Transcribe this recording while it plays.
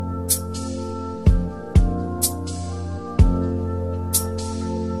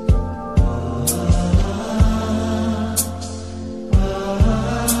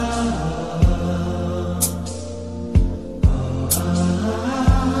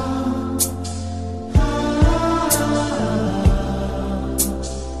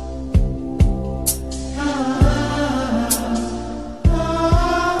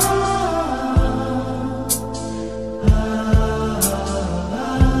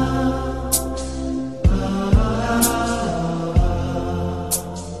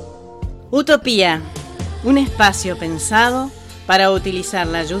Utopía, un espacio pensado para utilizar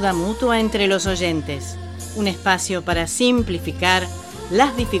la ayuda mutua entre los oyentes, un espacio para simplificar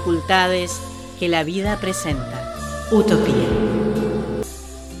las dificultades que la vida presenta. Utopía.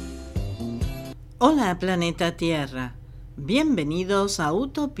 Hola planeta Tierra, bienvenidos a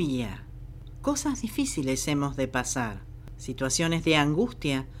Utopía. Cosas difíciles hemos de pasar, situaciones de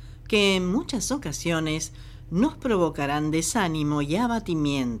angustia que en muchas ocasiones nos provocarán desánimo y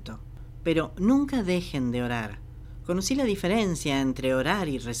abatimiento. Pero nunca dejen de orar. Conocí la diferencia entre orar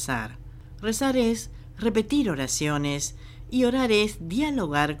y rezar. Rezar es repetir oraciones y orar es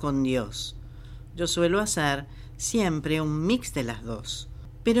dialogar con Dios. Yo suelo hacer siempre un mix de las dos.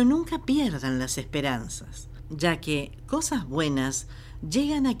 Pero nunca pierdan las esperanzas, ya que cosas buenas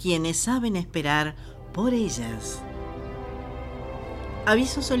llegan a quienes saben esperar por ellas.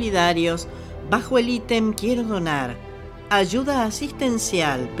 Avisos solidarios bajo el ítem Quiero donar. Ayuda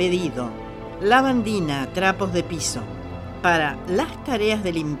asistencial, pedido, lavandina, trapos de piso. Para las tareas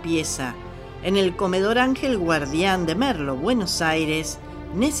de limpieza en el comedor Ángel Guardián de Merlo, Buenos Aires,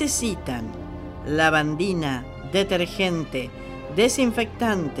 necesitan lavandina, detergente,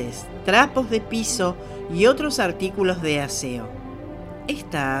 desinfectantes, trapos de piso y otros artículos de aseo.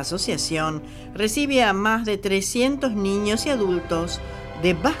 Esta asociación recibe a más de 300 niños y adultos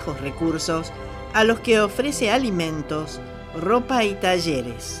de bajos recursos a los que ofrece alimentos, ropa y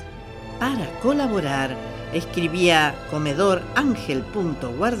talleres. Para colaborar, escribía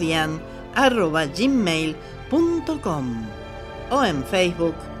comedorangel.guardian@gmail.com o en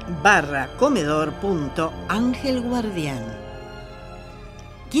Facebook /comedor.angelguardián.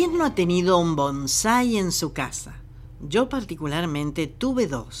 ¿Quién no ha tenido un bonsái en su casa? Yo particularmente tuve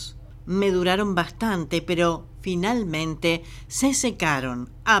 2. Me duraron bastante, pero finalmente se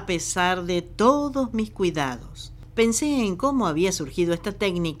secaron a pesar de todos mis cuidados. Pensé en cómo había surgido esta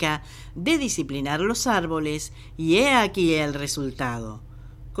técnica de disciplinar los árboles y he aquí el resultado.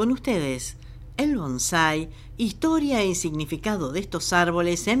 Con ustedes, el bonsái, historia y significado de estos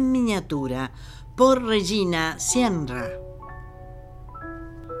árboles en miniatura, por Regina Sienra.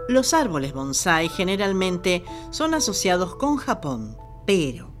 Los árboles bonsái generalmente son asociados con Japón,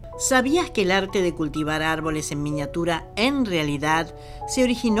 pero ¿sabías que el arte de cultivar árboles en miniatura en realidad se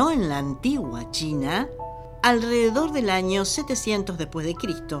originó en la antigua China? Alrededor del año 700 después de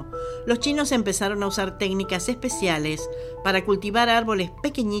Cristo, los chinos empezaron a usar técnicas especiales para cultivar árboles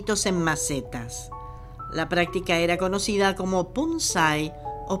pequeñitos en macetas. La práctica era conocida como bonsái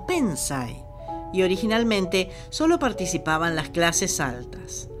o pensai y originalmente solo participaban las clases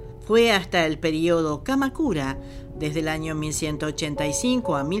altas. Fue hasta el periodo Kamakura, desde el año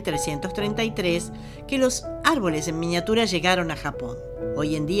 1185 a 1333, que los árboles en miniatura llegaron a Japón.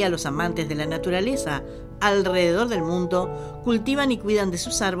 Hoy en día los amantes de la naturaleza alrededor del mundo cultivan y cuidan de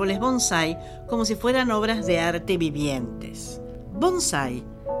sus árboles bonsái como si fueran obras de arte vivientes. Bonsái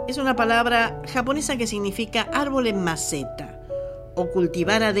es una palabra japonesa que significa árbol en maceta o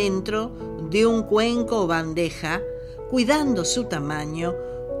cultivar adentro de un cuenco o bandeja, cuidando su tamaño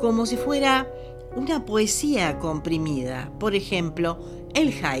como si fuera una poesía comprimida. Por ejemplo,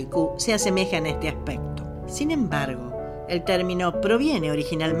 el haiku se asemeja en este aspecto. Sin embargo, el término proviene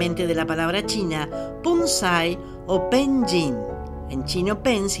originalmente de la palabra china bonsai o penjin. En chino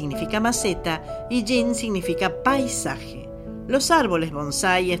pen significa maceta y jin significa paisaje. Los árboles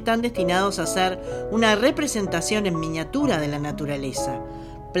bonsai están destinados a ser una representación en miniatura de la naturaleza,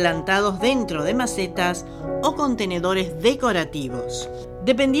 plantados dentro de macetas o contenedores decorativos.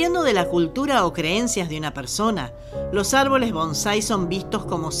 Dependiendo de la cultura o creencias de una persona, los árboles bonsái son vistos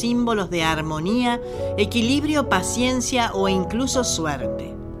como símbolos de armonía, equilibrio, paciencia o incluso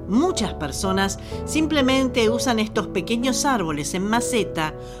suerte. Muchas personas simplemente usan estos pequeños árboles en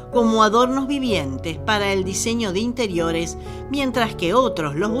maceta como adornos vivientes para el diseño de interiores, mientras que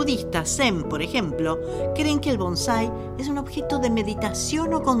otros, los budistas zen, por ejemplo, creen que el bonsái es un objeto de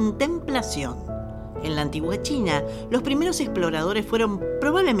meditación o contemplación. En la antigua China, los primeros exploradores fueron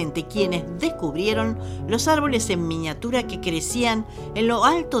probablemente quienes descubrieron los árboles en miniatura que crecían en lo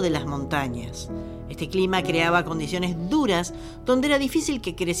alto de las montañas. Este clima creaba condiciones duras donde era difícil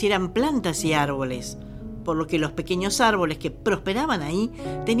que crecieran plantas y árboles, por lo que los pequeños árboles que prosperaban ahí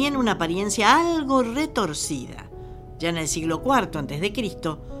tenían una apariencia algo retorcida. Ya en el siglo IV a.C.,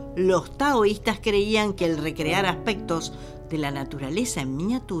 los taoístas creían que el recrear aspectos de la naturaleza en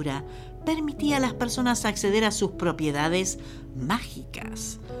miniatura permitía a las personas acceder a sus propiedades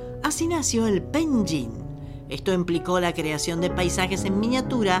mágicas. Así nació el penjin. Esto implicó la creación de paisajes en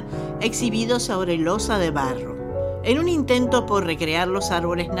miniatura exhibidos sobre losa de barro. En un intento por recrear los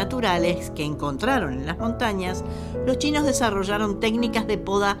árboles naturales que encontraron en las montañas, los chinos desarrollaron técnicas de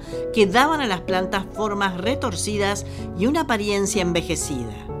poda que daban a las plantas formas retorcidas y una apariencia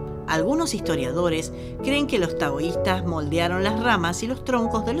envejecida. Algunos historiadores creen que los taoístas moldearon las ramas y los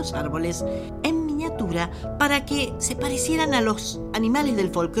troncos de los árboles en miniatura para que se parecieran a los animales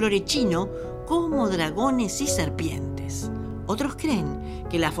del folclore chino, como dragones y serpientes. Otros creen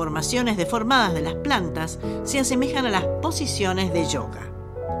que las formaciones deformadas de las plantas se asemejan a las posiciones de yoga.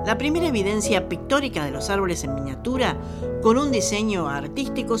 La primera evidencia pictórica de los árboles en miniatura, con un diseño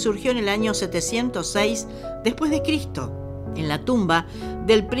artístico, surgió en el año 706 después de Cristo, en la tumba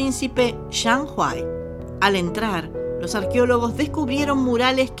del príncipe Shanghuai. Al entrar, los arqueólogos descubrieron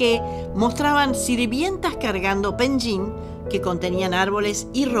murales que mostraban sirvientas cargando penjin que contenían árboles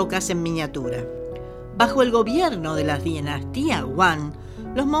y rocas en miniatura. Bajo el gobierno de la dinastía Yuan,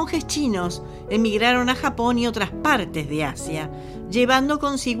 los monjes chinos emigraron a Japón y otras partes de Asia, llevando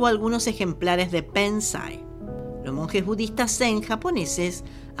consigo algunos ejemplares de pensai. Los monjes budistas zen japoneses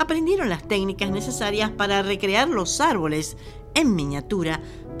aprendieron las técnicas necesarias para recrear los árboles en miniatura,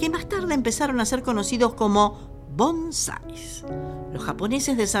 que más tarde empezaron a ser conocidos como bonsais. Los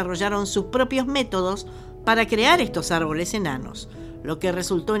japoneses desarrollaron sus propios métodos para crear estos árboles enanos, lo que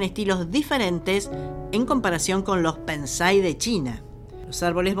resultó en estilos diferentes en comparación con los pensai de China. Los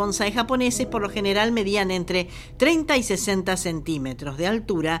árboles bonsai japoneses por lo general medían entre 30 y 60 centímetros de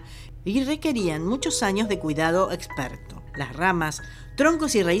altura y requerían muchos años de cuidado experto. Las ramas,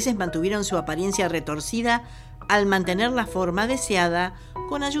 troncos y raíces mantuvieron su apariencia retorcida al mantener la forma deseada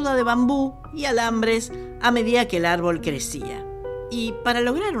con ayuda de bambú y alambres a medida que el árbol crecía. Y para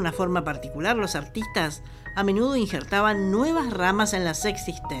lograr una forma particular, los artistas a menudo injertaban nuevas ramas en las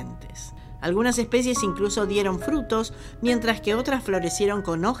existentes. Algunas especies incluso dieron frutos, mientras que otras florecieron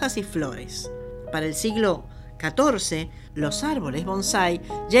con hojas y flores. Para el siglo XIV, los árboles bonsai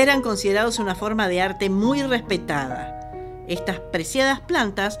ya eran considerados una forma de arte muy respetada. Estas preciadas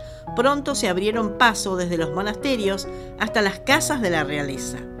plantas pronto se abrieron paso desde los monasterios hasta las casas de la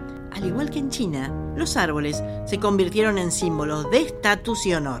realeza. Al igual que en China, los árboles se convirtieron en símbolos de estatus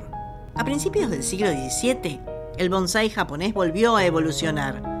y honor. A principios del siglo XVII, el bonsái japonés volvió a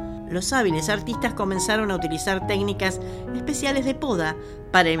evolucionar. Los hábiles artistas comenzaron a utilizar técnicas especiales de poda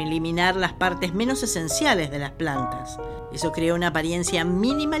para eliminar las partes menos esenciales de las plantas. Eso creó una apariencia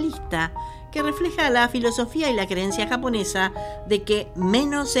minimalista que refleja la filosofía y la creencia japonesa de que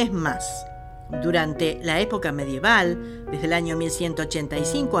menos es más. Durante la época medieval, desde el año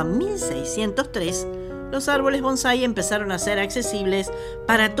 1185 a 1603, los árboles bonsái empezaron a ser accesibles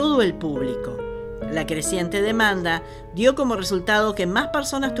para todo el público. La creciente demanda dio como resultado que más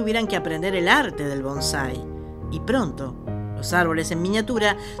personas tuvieran que aprender el arte del bonsái. Y pronto, los árboles en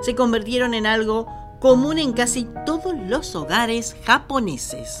miniatura se convirtieron en algo común en casi todos los hogares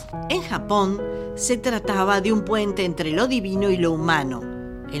japoneses. En Japón, se trataba de un puente entre lo divino y lo humano.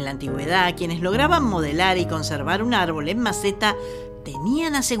 En la antigüedad, quienes lograban modelar y conservar un árbol en maceta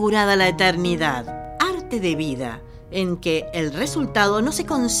tenían asegurada la eternidad. Arte de vida, en que el resultado no se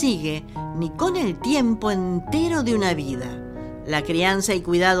consigue ni con el tiempo entero de una vida. La crianza y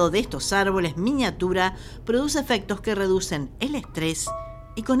cuidado de estos árboles miniatura produce efectos que reducen el estrés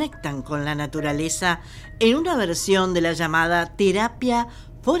y conectan con la naturaleza en una versión de la llamada terapia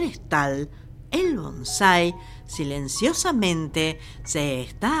forestal. El bonsái silenciosamente se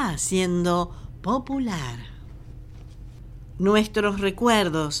está haciendo popular. Nuestros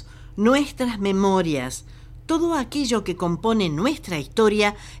recuerdos, nuestras memorias, todo aquello que compone nuestra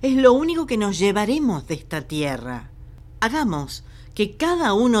historia es lo único que nos llevaremos de esta tierra. Hagamos que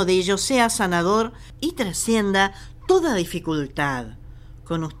cada uno de ellos sea sanador y trascienda toda dificultad.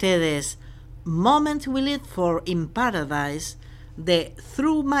 Con ustedes, Moment We Live For in Paradise, de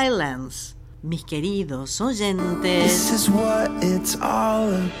Through My Lens. Mis queridos oyentes, This is what it's all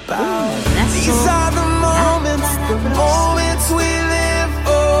about. un abrazo. These are the moments we live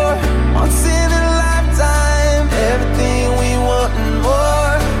for. Once in a lifetime, everything we want and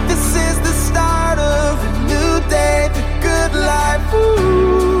more. This is the start of a new day, the good life.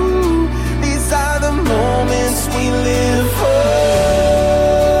 Ooh, these are the moments we live for.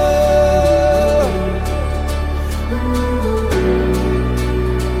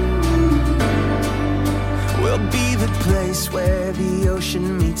 Where the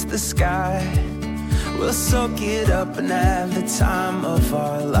ocean meets the sky, we'll soak it up and have the time of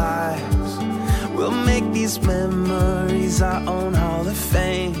our lives. We'll make these memories our own Hall of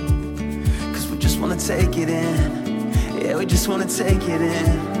Fame, 'cause we just wanna take it in. Yeah, we just wanna take it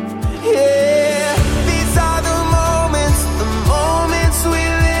in. Yeah, these are the moments we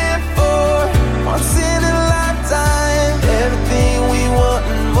live for. Once in a lifetime.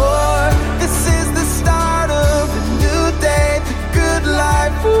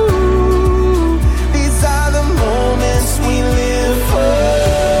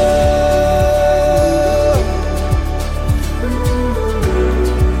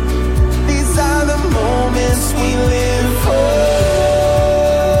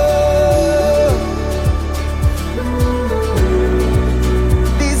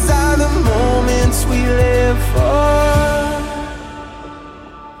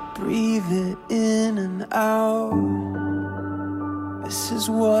 breathe it in and out. This is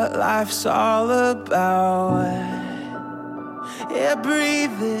what life's all about. Yeah,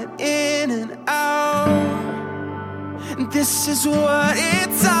 breathe it in and out. This is what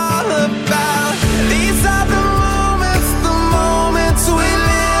it's all about. These are the